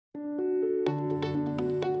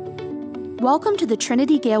Welcome to the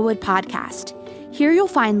Trinity Galewood podcast. Here you'll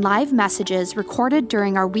find live messages recorded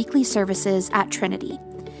during our weekly services at Trinity.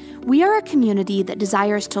 We are a community that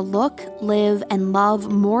desires to look, live, and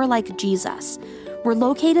love more like Jesus. We're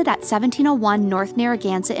located at 1701 North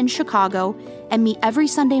Narragansett in Chicago and meet every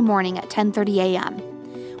Sunday morning at 10:30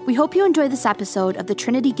 a.m. We hope you enjoy this episode of the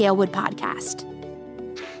Trinity Galewood podcast.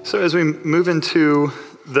 So as we move into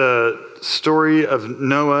the story of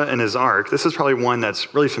Noah and his ark, this is probably one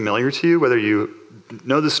that's really familiar to you, whether you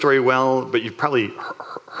know the story well, but you've probably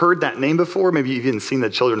heard that name before, maybe you've even seen the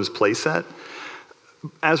children's play set.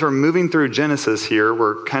 As we're moving through Genesis here,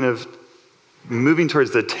 we're kind of moving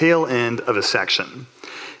towards the tail end of a section.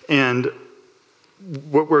 And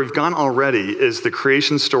what we've gone already is the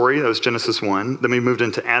creation story, that was Genesis 1, then we moved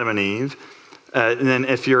into Adam and Eve, and then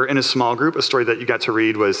if you're in a small group, a story that you got to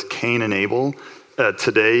read was Cain and Abel.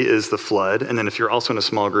 Today is the flood. And then if you're also in a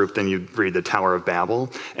small group, then you read the Tower of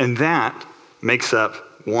Babel. And that makes up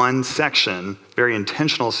one section, very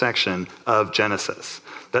intentional section of Genesis.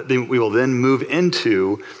 That we will then move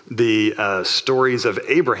into the stories of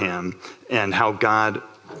Abraham and how God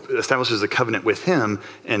establishes a covenant with him.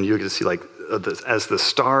 And you get to see as the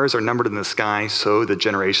stars are numbered in the sky, so the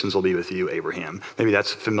generations will be with you, Abraham. Maybe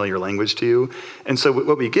that's familiar language to you. And so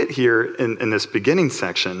what we get here in this beginning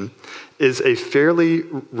section is a fairly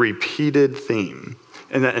repeated theme.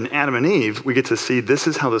 And that in Adam and Eve, we get to see this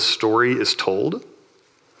is how the story is told.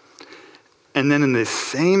 And then in the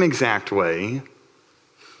same exact way,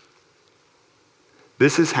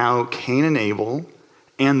 this is how Cain and Abel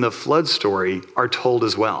and the flood story are told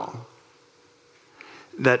as well.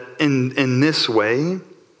 That in this way,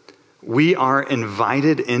 we are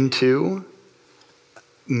invited into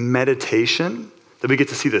meditation, that we get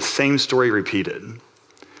to see the same story repeated,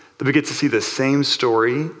 that we get to see the same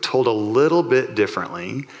story told a little bit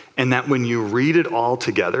differently, and that when you read it all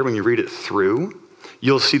together, when you read it through,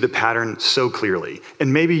 you'll see the pattern so clearly.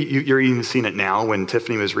 And maybe you're even seeing it now when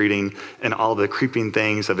Tiffany was reading and all the creeping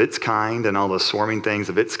things of its kind and all the swarming things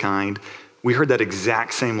of its kind. We heard that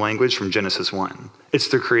exact same language from Genesis 1. It's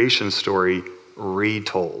the creation story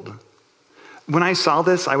retold. When I saw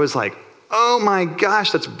this, I was like, oh my gosh,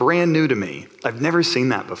 that's brand new to me. I've never seen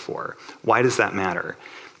that before. Why does that matter?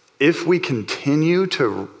 If we continue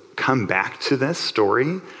to come back to this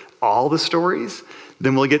story, all the stories,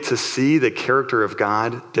 then we'll get to see the character of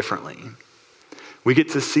God differently. We get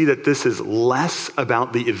to see that this is less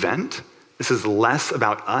about the event. This is less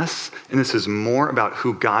about us, and this is more about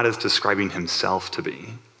who God is describing himself to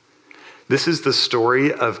be. This is the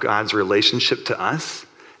story of God's relationship to us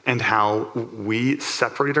and how we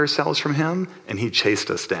separated ourselves from him and he chased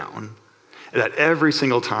us down. And that every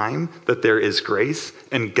single time that there is grace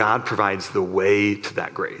and God provides the way to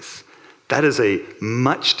that grace. That is a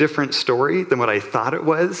much different story than what I thought it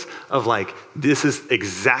was of this is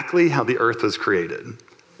exactly how the earth was created.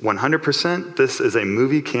 100%, this is a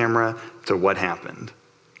movie camera to what happened.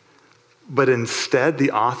 But instead,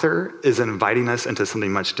 the author is inviting us into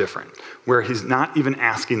something much different, where he's not even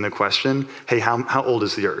asking the question, hey, how old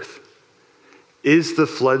is the earth? Is the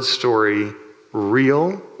flood story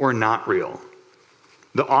real or not real?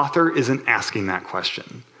 The author isn't asking that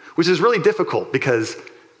question, which is really difficult because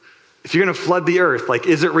if you're going to flood the earth,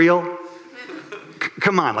 is it real?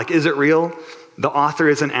 Come on, is it real? The author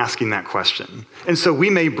isn't asking that question. And so we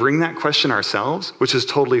may bring that question ourselves, which is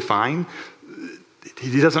totally fine.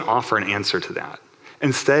 He doesn't offer an answer to that.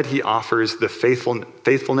 Instead, he offers the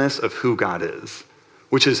faithfulness of who God is,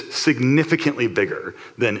 which is significantly bigger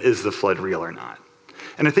than is the flood real or not.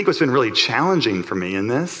 And I think what's been really challenging for me in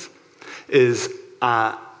this is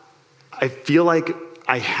I feel like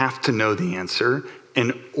I have to know the answer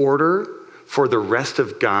in order for the rest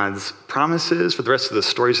of God's promises, for the rest of the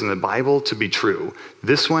stories in the Bible to be true.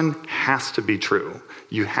 This one has to be true.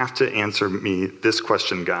 You have to answer me this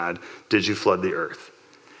question, God, did you flood the earth?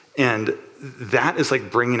 And that is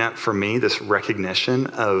bringing up for me this recognition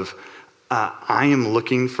of I am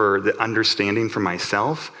looking for the understanding for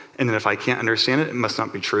myself, and then if I can't understand it, it must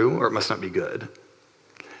not be true or it must not be good.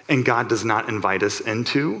 And God does not invite us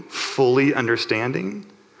into fully understanding,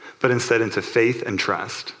 but instead into faith and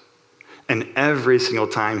trust. And every single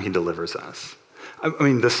time he delivers us. I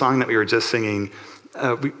mean, the song that we were just singing,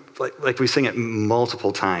 we sing it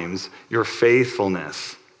multiple times. Your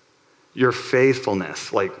faithfulness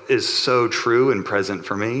is so true and present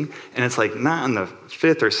for me. And it's not on the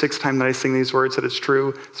 5th or 6th time that I sing these words that it's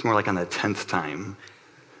true. It's more on the 10th time.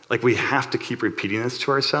 We have to keep repeating this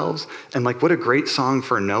to ourselves. And what a great song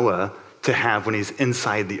for Noah to have when he's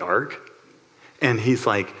inside the ark. And he's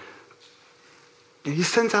He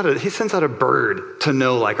sends out a bird to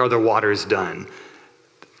know, like, are the waters done?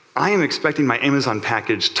 I am expecting my Amazon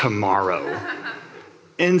package tomorrow,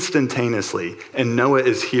 instantaneously. And Noah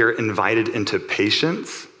is here invited into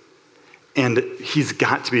patience, and he's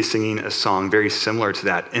got to be singing a song very similar to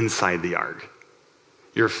that inside the ark.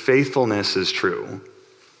 Your faithfulness is true.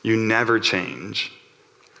 You never change.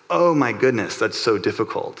 Oh my goodness, that's so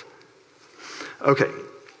difficult. Okay,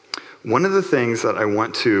 one of the things that I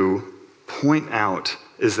want to point out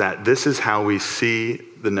is that this is how we see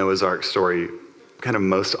the Noah's Ark story kind of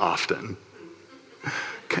most often.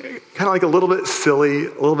 Kind of like a little bit silly,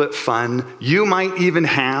 a little bit fun. You might even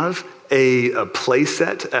have a play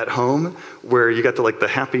set at home where you got the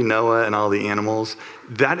happy Noah and all the animals.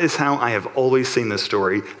 That is how I have always seen this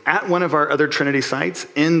story. At one of our other Trinity sites,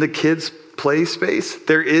 in the kids' play space,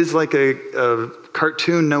 there is like a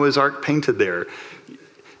cartoon Noah's Ark painted there.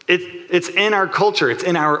 It's in our culture, it's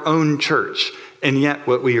in our own church. And yet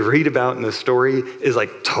what we read about in the story is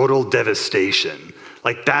like total devastation.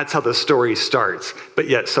 Like that's how the story starts. But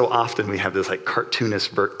yet so often we have this like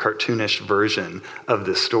cartoonish version of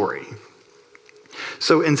this story.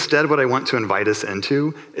 So instead what I want to invite us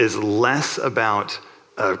into is less about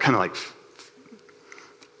all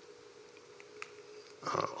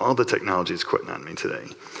the technology is quitting on me today.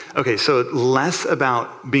 Okay, so less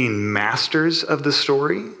about being masters of the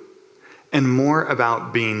story and more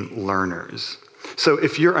about being learners. So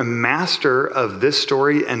if you're a master of this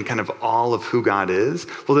story and kind of all of who God is,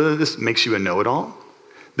 well, then this makes you a know-it-all.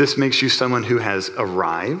 This makes you someone who has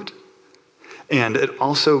arrived. And it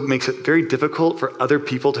also makes it very difficult for other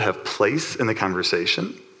people to have place in the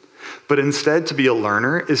conversation. But instead, to be a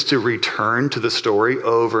learner is to return to the story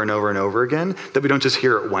over and over and over again, that we don't just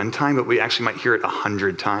hear it one time, but we actually might hear it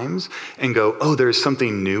 100 times and go, oh, there's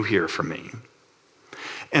something new here for me.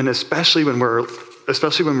 And especially when we're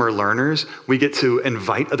learners, we get to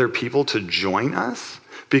invite other people to join us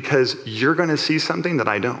because you're going to see something that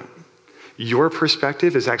I don't. Your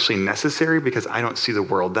perspective is actually necessary because I don't see the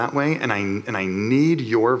world that way, and I need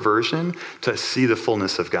your version to see the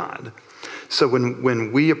fullness of God. So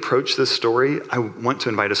when we approach this story, I want to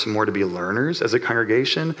invite us more to be learners as a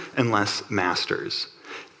congregation and less masters.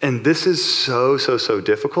 And this is so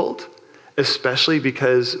difficult, especially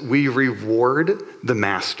because we reward the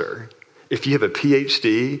master. If you have a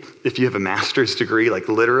PhD, if you have a master's degree, like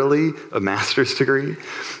literally a master's degree,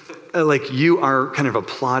 like you are kind of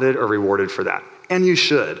applauded or rewarded for that. And you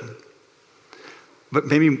should. But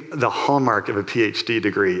maybe the hallmark of a PhD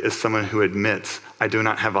degree is someone who admits, I do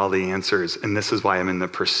not have all the answers, and this is why I'm in the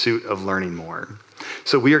pursuit of learning more.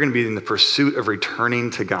 So we are going to be in the pursuit of returning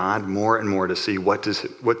to God more and more to see what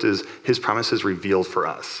does his promises reveal for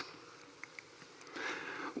us.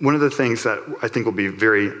 One of the things that I think will be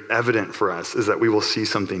very evident for us is that we will see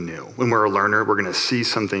something new. When we're a learner, we're going to see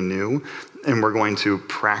something new, and we're going to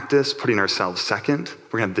practice putting ourselves second.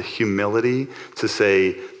 We're going to have the humility to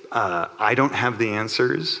say, I don't have the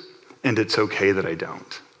answers, and it's okay that I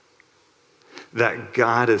don't. That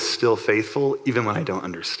God is still faithful even when I don't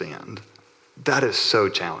understand. That is so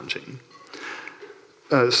challenging.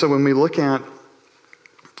 So when we look at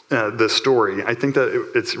the story, I think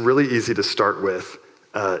that it's really easy to start with,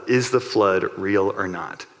 is the flood real or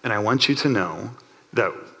not? And I want you to know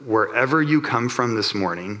that wherever you come from this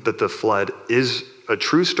morning, that the flood is a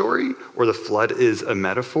true story or the flood is a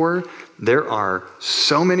metaphor, there are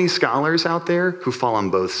so many scholars out there who fall on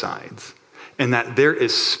both sides. And that there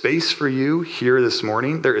is space for you here this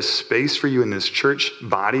morning. There is space for you in this church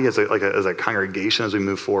body as a congregation as we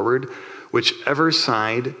move forward, whichever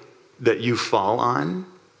side that you fall on,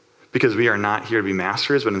 because we are not here to be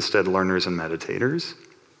masters, but instead learners and meditators.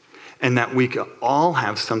 And that we all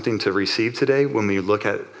have something to receive today when we look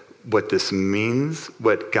at what this means,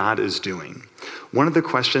 what God is doing. One of the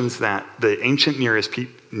questions that the ancient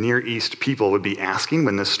Near East people would be asking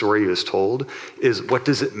when this story is told is, what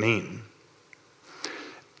does it mean?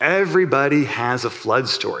 Everybody has a flood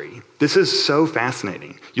story. This is so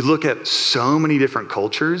fascinating. You look at so many different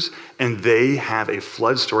cultures and they have a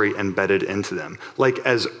flood story embedded into them. Like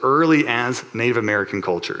as early as Native American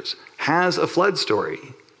cultures has a flood story.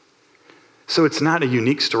 So it's not a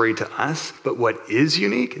unique story to us, but what is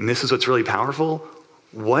unique, and this is what's really powerful,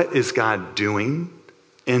 what is God doing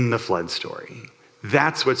in the flood story?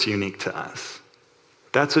 That's what's unique to us.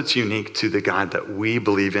 That's what's unique to the God that we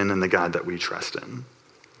believe in and the God that we trust in.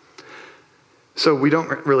 So we don't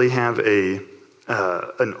really have a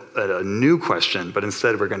new question, but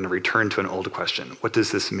instead we're going to return to an old question. What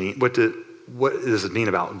does this mean? What does it mean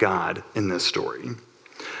about God in this story?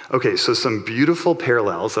 Okay, so some beautiful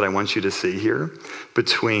parallels that I want you to see here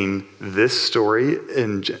between this story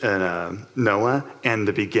in Noah and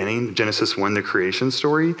the beginning, Genesis 1, the creation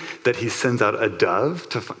story, that he sends out a dove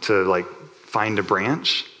to like find a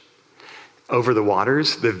branch over the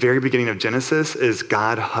waters. The very beginning of Genesis is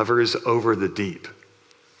God hovers over the deep.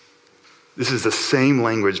 This is the same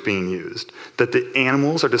language being used, that the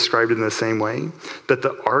animals are described in the same way, that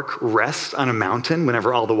the ark rests on a mountain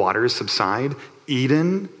whenever all the waters subside.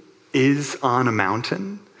 Eden is on a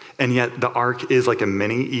mountain, and yet the ark is like a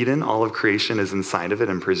mini Eden. All of creation is inside of it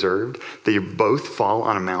and preserved. They both fall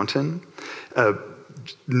on a mountain.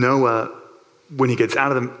 Noah, when he gets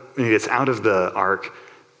out of the ark,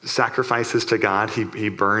 sacrifices to God. He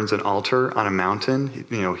burns an altar on a mountain.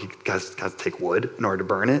 He has to take wood in order to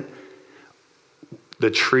burn it. The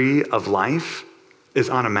tree of life is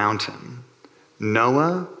on a mountain.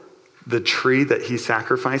 Noah, the tree that he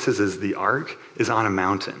sacrifices as the ark, is on a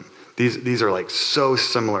mountain. These are like so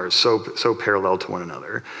similar, so parallel to one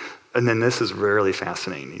another. And then this is really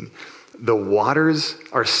fascinating. The waters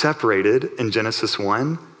are separated in Genesis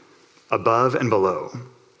 1, above and below.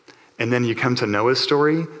 And then you come to Noah's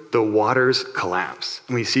story, the waters collapse.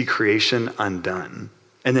 And we see creation undone,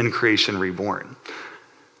 and then creation reborn.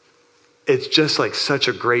 It's just like such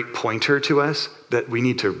a great pointer to us that we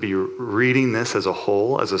need to be reading this as a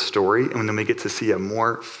whole, as a story, and then we get to see a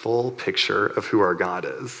more full picture of who our God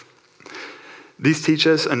is. These teach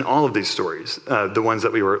us, and all of these stories, the ones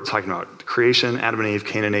that we were talking about, creation, Adam and Eve,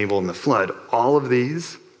 Cain and Abel, and the flood, all of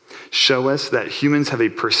these show us that humans have a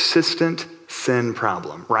persistent sin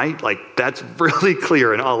problem, right? Like that's really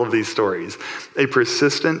clear in all of these stories. A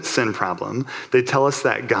persistent sin problem. They tell us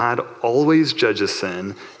that God always judges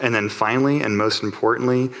sin. And then finally, and most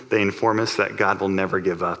importantly, they inform us that God will never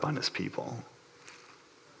give up on his people.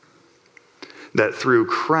 That through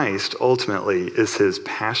Christ, ultimately, is his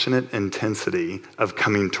passionate intensity of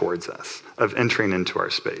coming towards us, of entering into our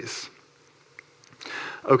space.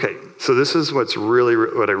 Okay, so this is what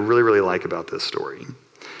I really like about this story.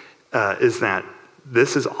 Is that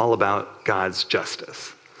this is all about God's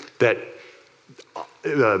justice. That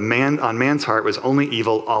on man's heart was only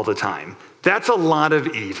evil all the time. That's a lot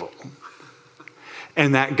of evil.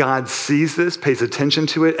 And that God sees this, pays attention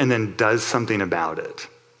to it, and then does something about it.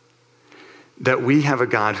 That we have a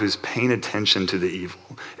God who's paying attention to the evil.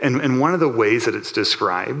 And one of the ways that it's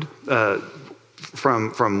described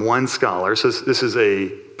from one scholar, so this is a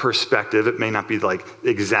perspective. It may not be like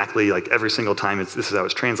exactly like every single time this is how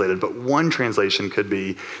it's translated, but one translation could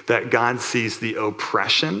be that God sees the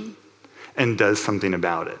oppression and does something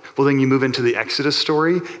about it. Well, then you move into the Exodus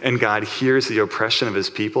story and God hears the oppression of his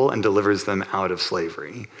people and delivers them out of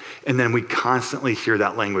slavery. And then we constantly hear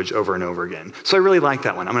that language over and over again. So I really like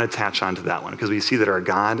that one. I'm going to attach on to that one because we see that our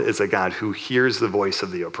God is a God who hears the voice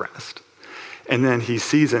of the oppressed. And then he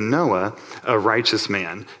sees in Noah a righteous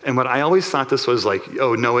man. And what I always thought this was like,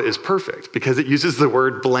 oh, Noah is perfect because it uses the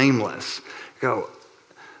word blameless. I go,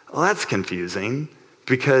 well, that's confusing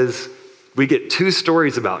because we get two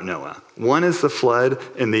stories about Noah. One is the flood,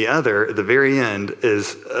 and the other, at the very end,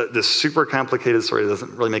 is this super complicated story that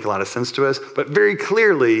doesn't really make a lot of sense to us. But very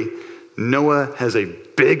clearly, Noah has a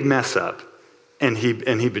big mess up, and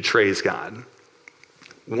he betrays God.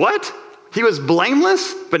 What? He was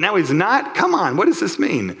blameless, but now he's not? Come on, what does this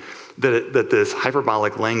mean? That this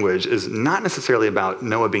hyperbolic language is not necessarily about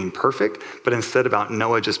Noah being perfect, but instead about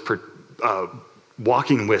Noah just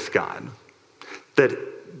walking with God.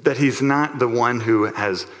 That he's not the one who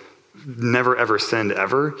has never ever sinned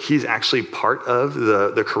ever. He's actually part of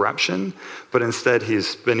the corruption, but instead he's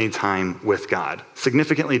spending time with God.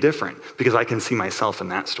 Significantly different, because I can see myself in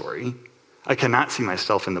that story. I cannot see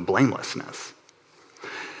myself in the blamelessness.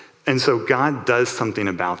 And so God does something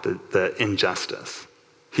about the injustice.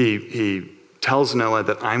 He tells Noah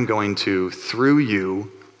that I'm going to, through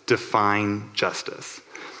you, define justice.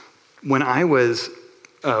 When I was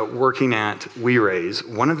working at We Raise,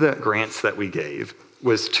 one of the grants that we gave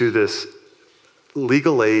was to this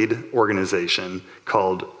legal aid organization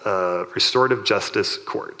called Restorative Justice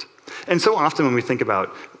Court. And so often when we think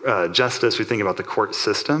about justice, we think about the court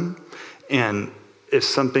system. And if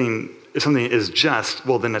something is just,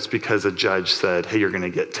 well, then it's because a judge said, hey, you're going to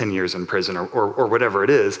get 10 years in prison or whatever it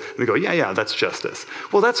is. And we go, yeah, that's justice.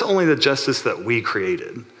 Well, that's only the justice that we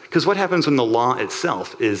created. Because what happens when the law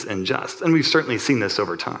itself is unjust? And we've certainly seen this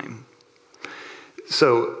over time.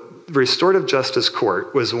 So Restorative Justice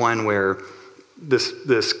Court was one where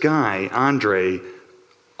this guy, Andre,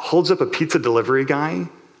 holds up a pizza delivery guy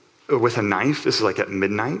with a knife. This is like at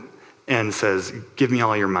midnight. And says, give me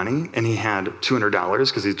all your money. And he had $200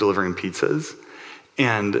 because he's delivering pizzas.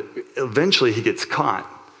 And eventually he gets caught.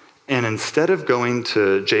 And instead of going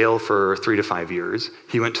to jail for 3 to 5 years,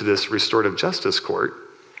 he went to this restorative justice court,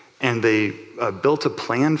 and they built a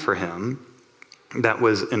plan for him that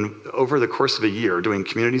was over the course of a year doing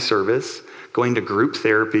community service, going to group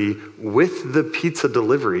therapy with the pizza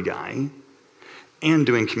delivery guy, and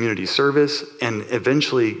doing community service, and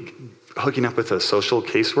eventually hooking up with a social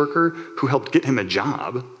caseworker who helped get him a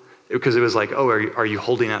job. Because it was like, oh, are you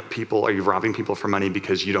holding up people? Are you robbing people for money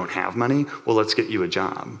because you don't have money? Well, let's get you a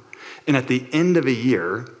job. And at the end of a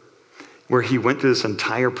year, where he went through this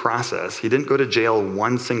entire process, he didn't go to jail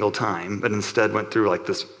one single time, but instead went through like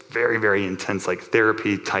this very, very intense like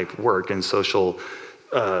therapy type work and social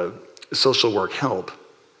work help.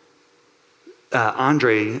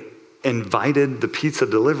 Andre invited the pizza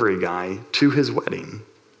delivery guy to his wedding.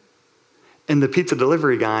 And the pizza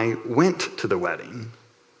delivery guy went to the wedding.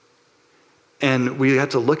 And we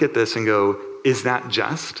had to look at this and go, is that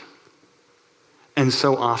just? And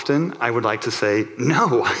so often I would like to say,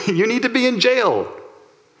 no, you need to be in jail.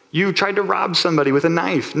 You tried to rob somebody with a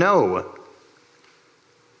knife. No.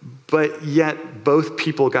 But yet both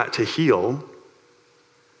people got to heal,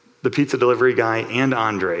 the pizza delivery guy and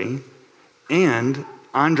Andre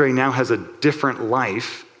now has a different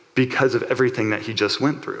life because of everything that he just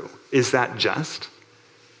went through. Is that just?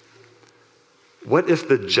 What if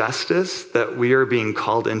the justice that we are being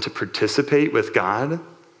called in to participate with God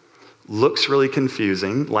looks really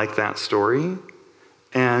confusing, like that story,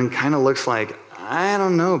 and kind of looks like, I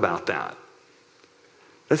don't know about that.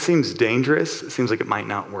 That seems dangerous. It seems like it might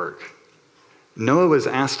not work. Noah was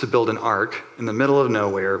asked to build an ark in the middle of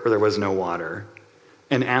nowhere where there was no water,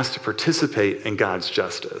 and asked to participate in God's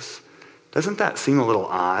justice. Doesn't that seem a little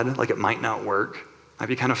odd, like it might not work? Might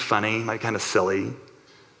be kind of funny, might be kind of silly.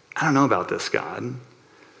 I don't know about this, God.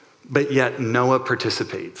 But yet Noah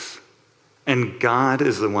participates. And God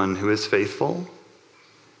is the one who is faithful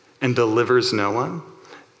and delivers Noah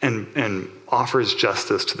and offers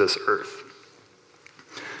justice to this earth.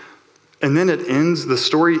 And then it ends, the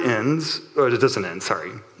story ends, or it doesn't end,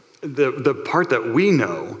 sorry. The part that we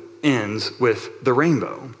know ends with the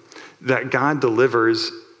rainbow, that God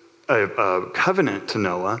delivers a covenant to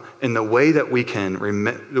Noah, and the way that we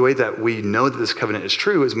know that this covenant is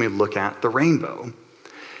true is when we look at the rainbow.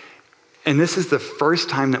 And this is the first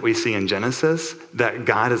time that we see in Genesis that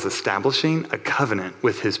God is establishing a covenant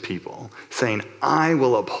with his people, saying, I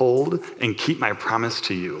will uphold and keep my promise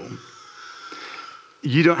to you.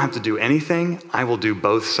 You don't have to do anything. I will do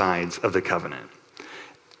both sides of the covenant.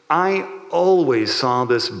 I always saw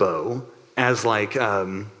this bow as like,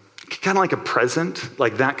 kind of like a present,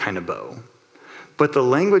 like that kind of bow. But the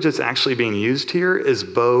language that's actually being used here is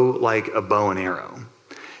bow like a bow and arrow.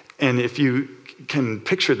 And if you can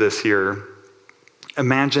picture this here,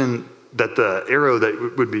 imagine that the arrow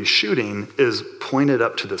that would be shooting is pointed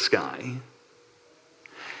up to the sky.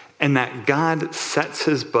 And that God sets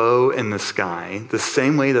his bow in the sky the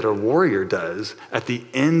same way that a warrior does at the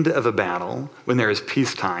end of a battle when there is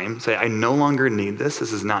peacetime. Say, I no longer need this.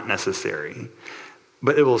 This is not necessary.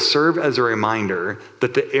 But it will serve as a reminder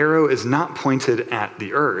that the arrow is not pointed at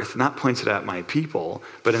the earth, not pointed at my people,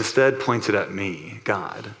 but instead pointed at me,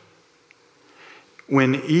 God.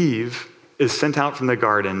 When Eve is sent out from the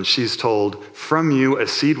garden, she's told, from you a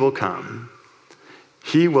seed will come.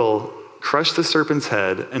 He will crush the serpent's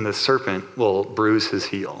head, and the serpent will bruise his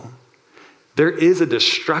heel. There is a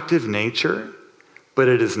destructive nature, but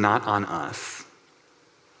it is not on us.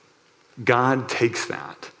 God takes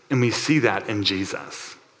that, and we see that in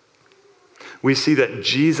Jesus. We see that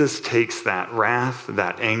Jesus takes that wrath,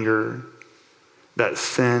 that anger, that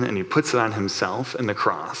sin, and he puts it on himself in the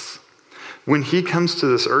cross. When he comes to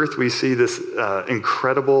this earth, we see this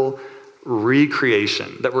incredible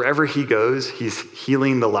recreation, that wherever he goes, he's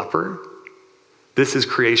healing the leper. This is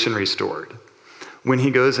creation restored. When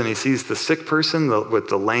he goes and he sees the sick person with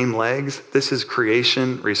the lame legs, this is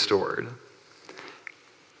creation restored.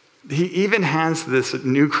 He even has this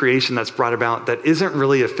new creation that's brought about that isn't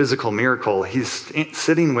really a physical miracle. He's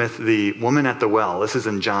sitting with the woman at the well. This is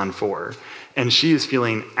in John 4. And she is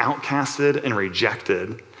feeling outcasted and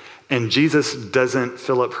rejected. And Jesus doesn't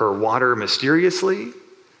fill up her water mysteriously.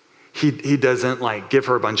 He doesn't like give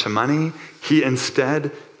her a bunch of money. He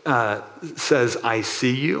instead says, I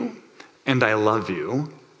see you and I love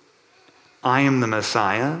you. I am the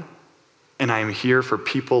Messiah and I am here for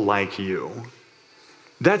people like you.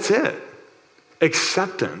 That's it.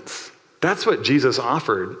 Acceptance. That's what Jesus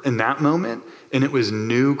offered in that moment, and it was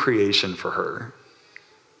new creation for her.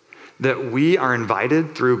 That we are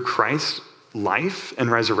invited through Christ's life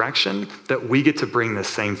and resurrection, that we get to bring the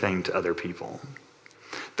same thing to other people.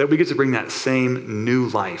 That we get to bring that same new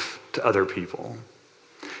life to other people.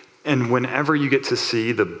 And whenever you get to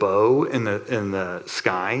see the bow in the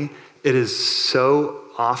sky, it is so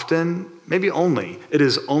often, maybe only, it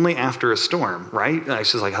is only after a storm, right?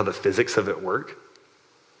 It's just like how the physics of it work.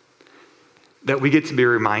 That we get to be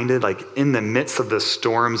reminded, like in the midst of the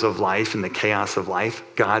storms of life and the chaos of life,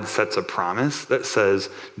 God sets a promise that says,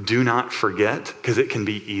 do not forget, because it can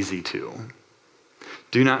be easy to.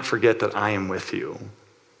 Do not forget that I am with you,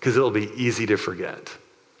 because it'll be easy to forget.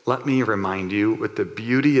 Let me remind you with the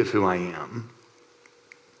beauty of who I am.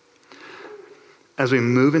 As we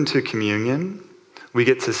move into communion, we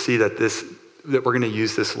get to see that we're going to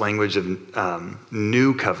use this language of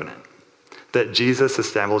new covenant, that Jesus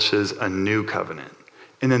establishes a new covenant.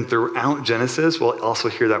 And then throughout Genesis, we'll also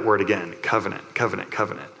hear that word again, covenant, covenant,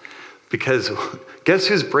 covenant. Because guess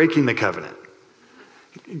who's breaking the covenant?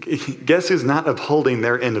 Guess who's not upholding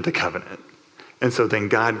their end of the covenant? And so then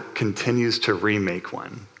God continues to remake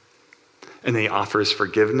one. And then he offers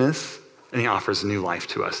forgiveness, and he offers new life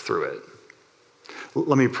to us through it.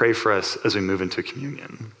 Let me pray for us as we move into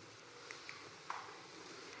communion.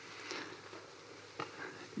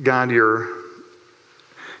 God, your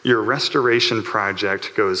restoration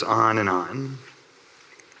project goes on and on.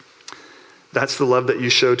 That's the love that you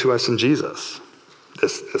show to us in Jesus,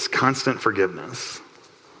 this constant forgiveness.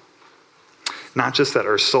 Not just that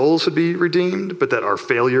our souls would be redeemed, but that our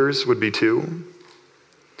failures would be too.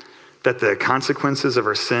 That the consequences of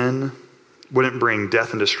our sin wouldn't bring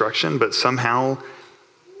death and destruction, but somehow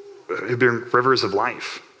it'd bring rivers of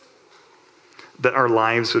life. That our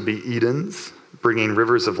lives would be Edens, bringing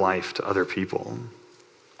rivers of life to other people.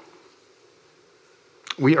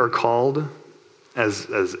 We are called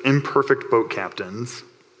as imperfect boat captains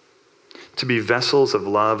to be vessels of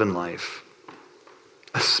love and life,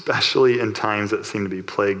 especially in times that seem to be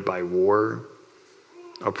plagued by war,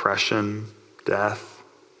 oppression, death.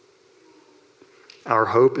 Our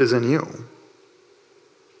hope is in you.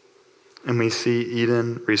 And we see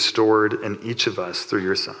Eden restored in each of us through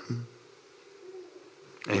your Son.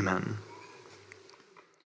 Amen.